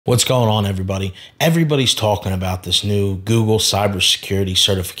What's going on, everybody? Everybody's talking about this new Google cybersecurity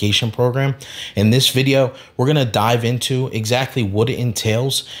certification program. In this video, we're going to dive into exactly what it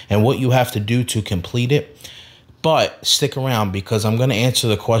entails and what you have to do to complete it. But stick around because I'm going to answer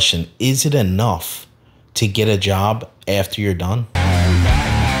the question, is it enough to get a job after you're done?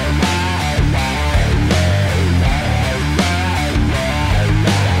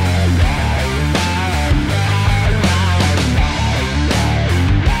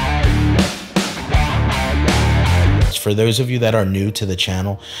 For those of you that are new to the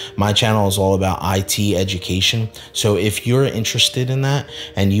channel, my channel is all about IT education. So if you're interested in that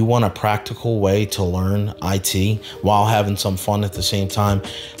and you want a practical way to learn IT while having some fun at the same time,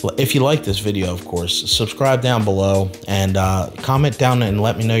 if you like this video, of course, subscribe down below and comment down and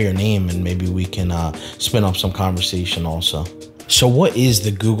let me know your name, and maybe we can spin up some conversation also. So what is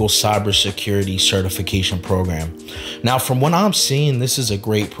the Google Cybersecurity Certification Program? Now, from what I'm seeing, this is a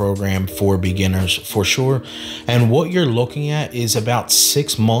great program for beginners for sure. And what you're looking at is about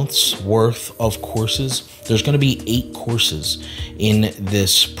 6 months worth of courses. There's going to be 8 courses in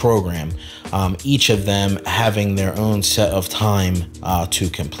this program, each of them having their own set of time to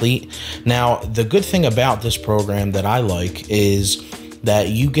complete. Now, the good thing about this program that I like is that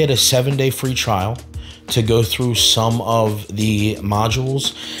you get a 7-day free trial to go through some of the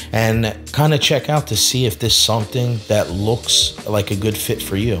modules and kind of check out to see if this is something that looks like a good fit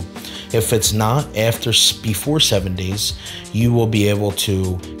for you. If it's not, before 7 days, you will be able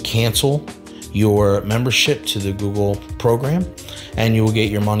to cancel your membership to the Google program and you will get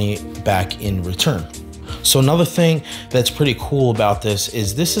your money back in return. So another thing that's pretty cool about this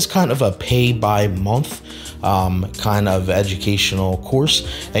is kind of a pay by month kind of educational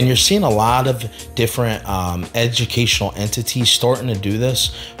course, and you're seeing a lot of different educational entities starting to do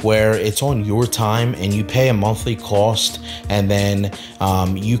this, where it's on your time and you pay a monthly cost, and then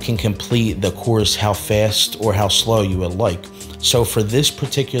you can complete the course how fast or how slow you would like. So for this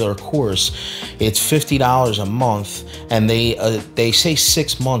particular course, it's $50 a month, and they say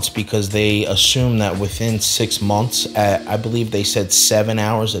 6 months because they assume that within 6 months, at, I believe they said 7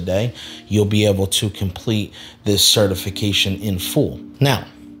 hours a day, you'll be able to complete this certification in full. Now,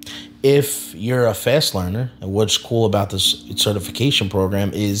 if you're a fast learner, and what's cool about this certification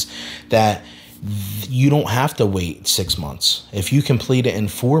program is that you don't have to wait 6 months. If you complete it in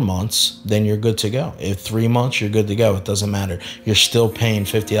 4 months, then you're good to go. If 3 months, you're good to go. It doesn't matter. You're still paying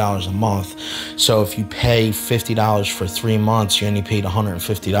 $50 a month. So if you pay $50 for 3 months, you only paid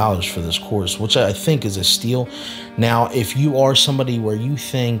 $150 for this course, which I think is a steal. Now, if you are somebody where you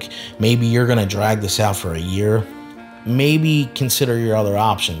think maybe you're going to drag this out for a year, maybe consider your other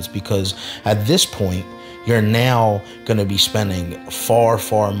options, because at this point, you're now going to be spending far,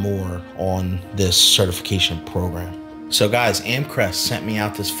 far more on this certification program. So guys, Amcrest sent me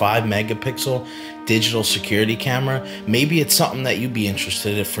out this 5 megapixel digital security camera. Maybe it's something that you'd be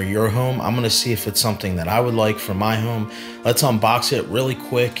interested in for your home. I'm going to see if it's something that I would like for my home. Let's unbox it really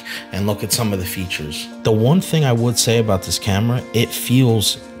quick and look at some of the features. The one thing I would say about this camera, it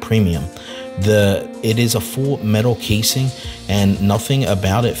feels premium. It is a full metal casing and nothing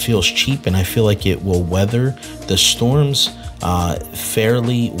about it feels cheap, and I feel like it will weather the storms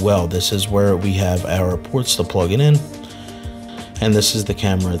fairly well. This is where we have our ports to plug it in, and this is the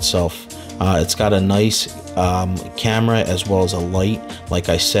camera itself. It's got a nice camera as well as a light. Like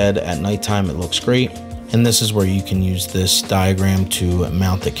I said, at nighttime it looks great, and this is where you can use this diagram to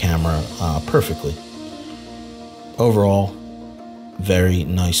mount the camera perfectly. Overall, very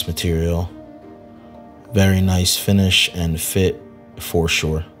nice material. Very nice finish and fit for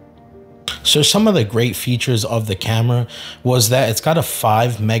sure. So some of the great features of the camera was that it's got a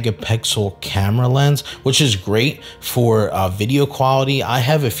 5 megapixel camera lens, which is great for video quality. I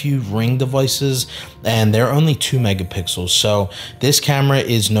have a few Ring devices and they're only 2 megapixels. So this camera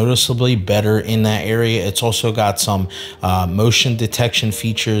is noticeably better in that area. It's also got some motion detection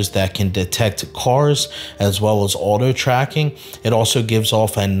features that can detect cars as well as auto tracking. It also gives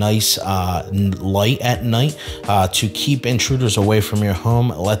off a nice light at night to keep intruders away from your home.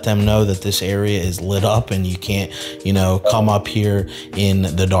 Let them know that this area is lit up and you can't, come up here in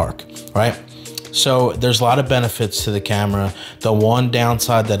the dark, right? So there's a lot of benefits to the camera. The one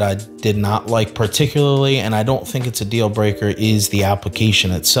downside that I did not like particularly, and I don't think it's a deal breaker, is the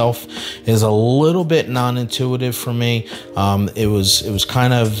application itself. It is a little bit non-intuitive for me. It was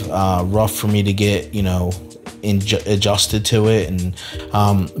kind of rough for me to get, adjusted to it. And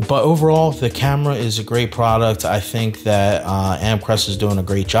but overall, the camera is a great product. I think that Amcrest is doing a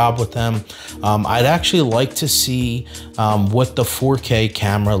great job with them. I'd actually like to see what the 4K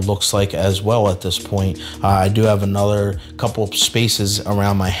camera looks like as well at this point. I do have another couple of spaces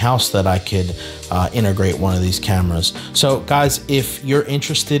around my house that I could integrate one of these cameras. So guys, if you're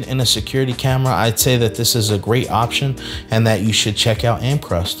interested in a security camera, I'd say that this is a great option and that you should check out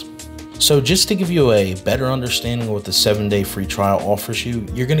Amcrest. So just to give you a better understanding of what the 7-day free trial offers you,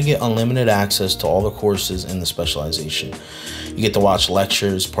 you're going to get unlimited access to all the courses in the specialization. You get to watch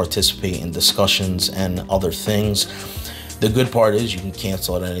lectures, participate in discussions, and other things. The good part is you can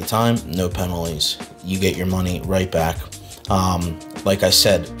cancel at any time, no penalties. You get your money right back. Like I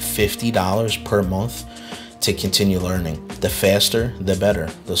said, $50 per month to continue learning. The faster, the better.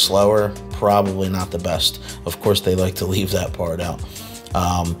 The slower, probably not the best. Of course, they like to leave that part out.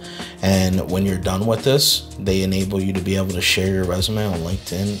 And when you're done with this, they enable you to be able to share your resume on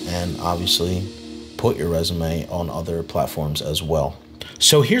LinkedIn and obviously put your resume on other platforms as well.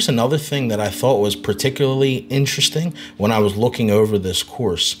 So here's another thing that I thought was particularly interesting when I was looking over this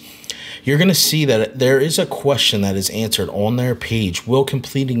course. You're going to see that there is a question that is answered on their page. Will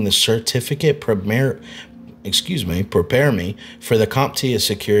completing the certificate prepare me for the CompTIA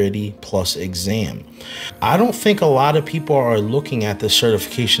Security Plus exam? I don't think a lot of people are looking at this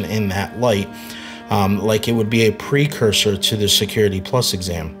certification in that light, like it would be a precursor to the Security Plus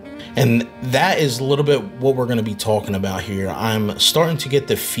exam. And that is a little bit what we're going to be talking about here. I'm starting to get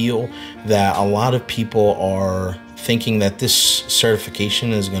the feel that a lot of people are thinking that this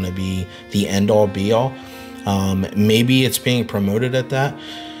certification is going to be the end-all be-all. Maybe it's being promoted at that.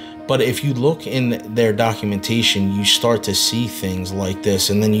 But if you look in their documentation, you start to see things like this.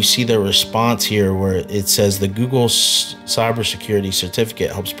 And then you see their response here where it says the Google Cybersecurity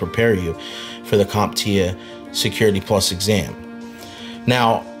Certificate helps prepare you for the CompTIA Security Plus exam.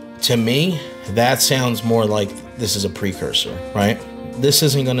 Now, to me, that sounds more like this is a precursor, right? This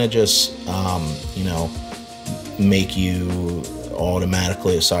isn't going to just, you know, make you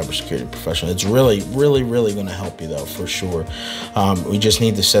automatically a cybersecurity professional. It's really going to help you though, for sure. We just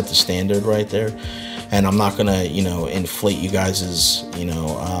need to set the standard right there. And I'm not going to, you know, inflate you guys's, you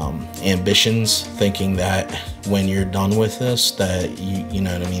know, ambitions, thinking that when you're done with this, that you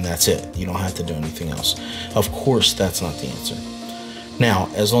know what I mean, that's it. You don't have to do anything else. Of course, that's not the answer. Now,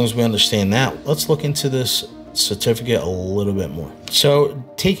 as long as we understand that, let's look into this certificate a little bit more. So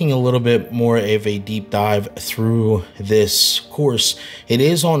taking a little bit more of a deep dive through this course, it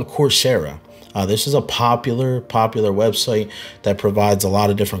is on Coursera. This is a popular website that provides a lot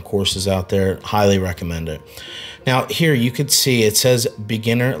of different courses out there. Highly recommend it. Now here you could see it says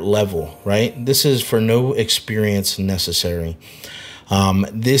beginner level, right? This is for no experience necessary.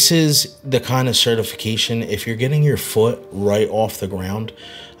 This is the kind of certification, if you're getting your foot right off the ground,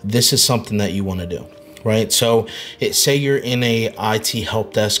 this is something that you want to do. Right, so say you're in a IT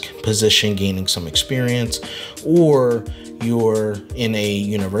help desk position gaining some experience, or you're in a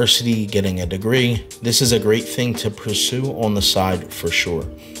university getting a degree. This is a great thing to pursue on the side for sure.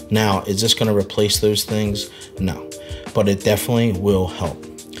 Now, is this going to replace those things? No, but it definitely will help.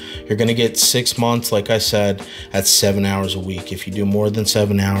 You're going to get 6 months, like I said, at 7 hours a week. If you do more than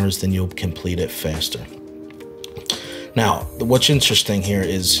 7 hours, then you'll complete it faster. Now, what's interesting here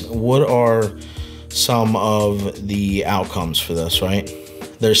is what are some of the outcomes for this, right?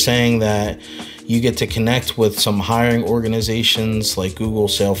 They're saying that you get to connect with some hiring organizations like Google,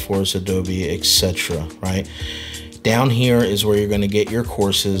 Salesforce, Adobe, etc., right? Down here is where you're going to get your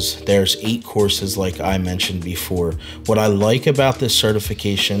courses. There's 8 courses like I mentioned before. What I like about this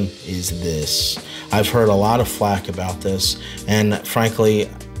certification is this. I've heard a lot of flack about this, and frankly,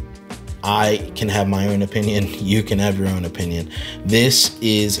 I can have my own opinion. You can have your own opinion. This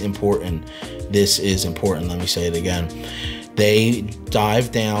is important. This is important. Let me say it again. They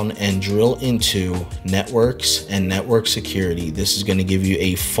dive down and drill into networks and network security. This is going to give you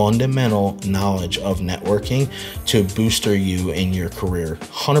a fundamental knowledge of networking to booster you in your career.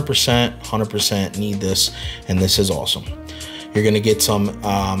 100% need this, and this is awesome. You're going to get some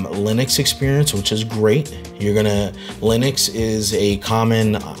Linux experience, which is great. Linux is a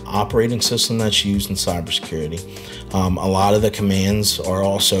common operating system that's used in cybersecurity. A lot of the commands are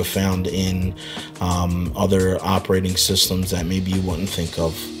also found in other operating systems that maybe you wouldn't think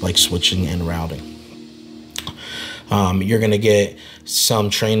of, like switching and routing. You're going to get some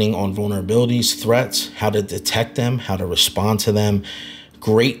training on vulnerabilities, threats, how to detect them, how to respond to them.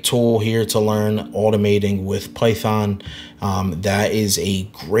 Great tool here to learn automating with Python. That is a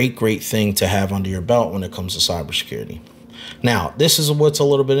great thing to have under your belt when it comes to cybersecurity. Now, this is what's a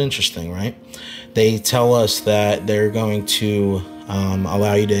little bit interesting, right? They tell us that they're going to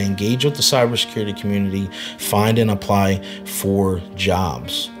allow you to engage with the cybersecurity community, find and apply for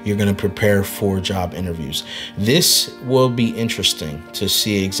jobs. You're going to prepare for job interviews. This will be interesting to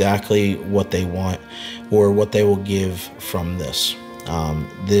see exactly what they want or what they will give from this.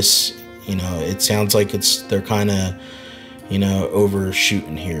 It sounds like they're kind of,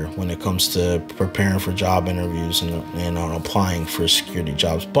 overshooting here when it comes to preparing for job interviews and on applying for security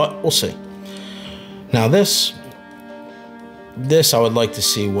jobs, but we'll see. Now this I would like to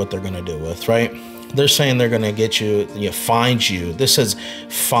see what they're going to do with, right? They're saying they're going to get find you. This says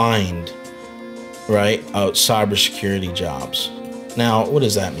find, right, cybersecurity jobs. Now, what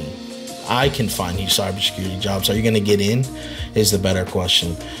does that mean? I can find you cybersecurity jobs. Are you going to get in is the better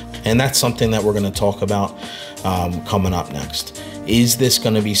question. And that's something that we're going to talk about coming up next. Is this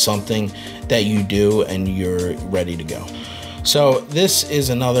going to be something that you do and you're ready to go? So this is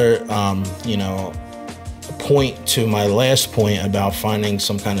another, point to my last point about finding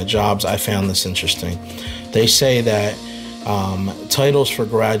some kind of jobs. I found this interesting. They say that titles for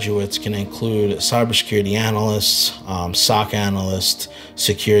graduates can include cybersecurity analysts, SOC analyst,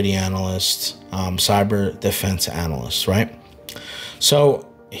 security analyst, cyber defense analyst, right? So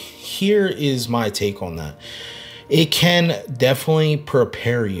here is my take on that. It can definitely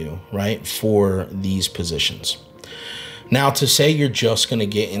prepare you, right, for these positions. Now, to say you're just going to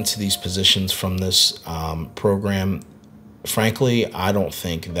get into these positions from this program, frankly, I don't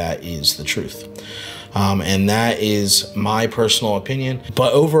think that is the truth. And that is my personal opinion.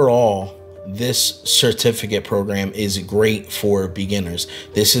 But overall, this certificate program is great for beginners.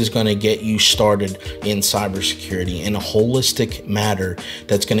 This is going to get you started in cybersecurity in a holistic manner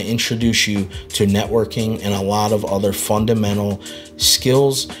that's going to introduce you to networking and a lot of other fundamental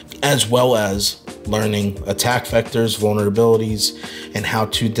skills, as well as learning attack vectors, vulnerabilities, and how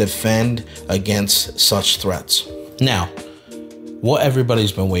to defend against such threats. Now, what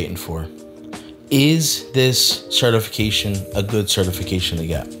everybody's been waiting for. Is this certification a good certification to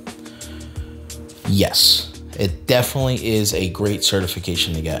get? Yes, it definitely is a great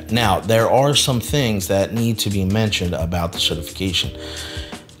certification to get. Now, there are some things that need to be mentioned about the certification.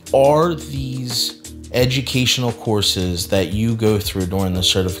 Are these educational courses that you go through during the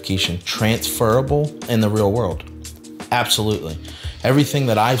certification transferable in the real world? Absolutely. Everything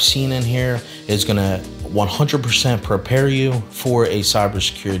that I've seen in here is going to 100% prepare you for a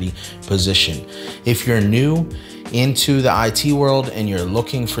cybersecurity position. If you're new into the IT world and you're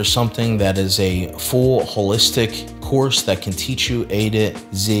looking for something that is a full holistic course that can teach you A to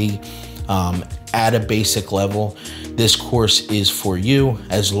Z at a basic level, this course is for you,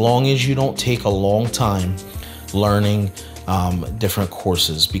 as long as you don't take a long time learning different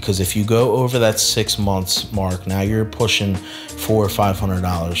courses. Because if you go over that 6 months mark, now you're pushing $400 or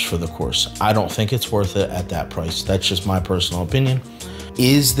 $500 for the course. I don't think it's worth it at that price. That's just my personal opinion.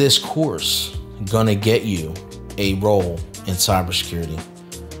 Is this course gonna get you a role in cybersecurity?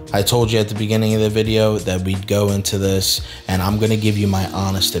 I told you at the beginning of the video that we'd go into this, and I'm going to give you my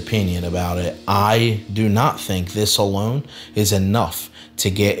honest opinion about it. I do not think this alone is enough to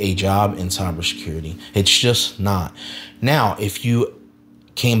get a job in cybersecurity. It's just not. Now, if you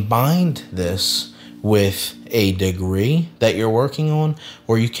combined this with a degree that you're working on,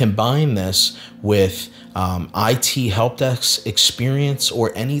 or you combine this with IT help desk experience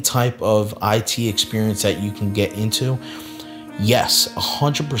or any type of IT experience that you can get into, yes,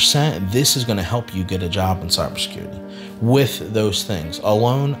 100%, this is going to help you get a job in cybersecurity. With those things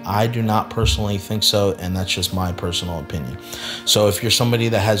alone, I do not personally think so, and that's just my personal opinion. So if you're somebody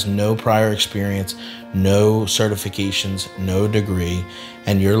that has no prior experience, no certifications, no degree,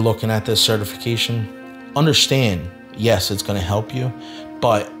 and you're looking at this certification, understand, yes, it's going to help you,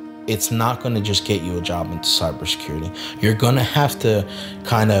 but it's not going to just get you a job into cybersecurity. You're going to have to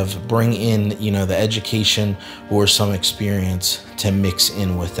kind of bring in, the education or some experience to mix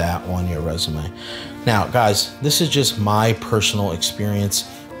in with that on your resume. Now, guys, this is just my personal experience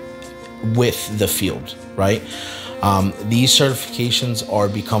with the field, right? These certifications are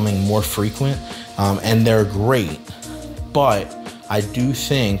becoming more frequent, and they're great, but I do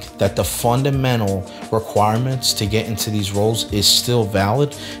think that the fundamental requirements to get into these roles is still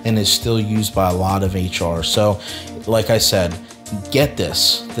valid and is still used by a lot of HR. So, like I said, get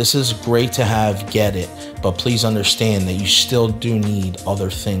this. This is great to have, get it, but please understand that you still do need other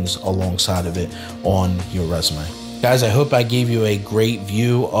things alongside of it on your resume. Guys, I hope I gave you a great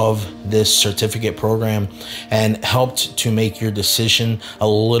view of this certificate program and helped to make your decision a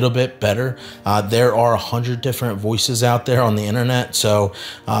little bit better. There are 100 different voices out there on the internet, so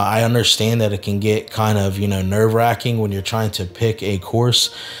I understand that it can get kind of, nerve-wracking when you're trying to pick a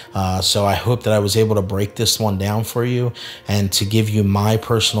course. So I hope that I was able to break this one down for you and to give you my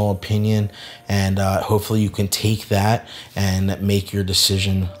personal opinion, and hopefully you can take that and make your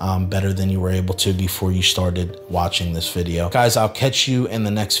decision better than you were able to before you started watching this video. Guys, I'll catch you in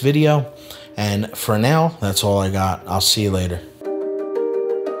the next video, and for now, that's all I got. I'll see you later.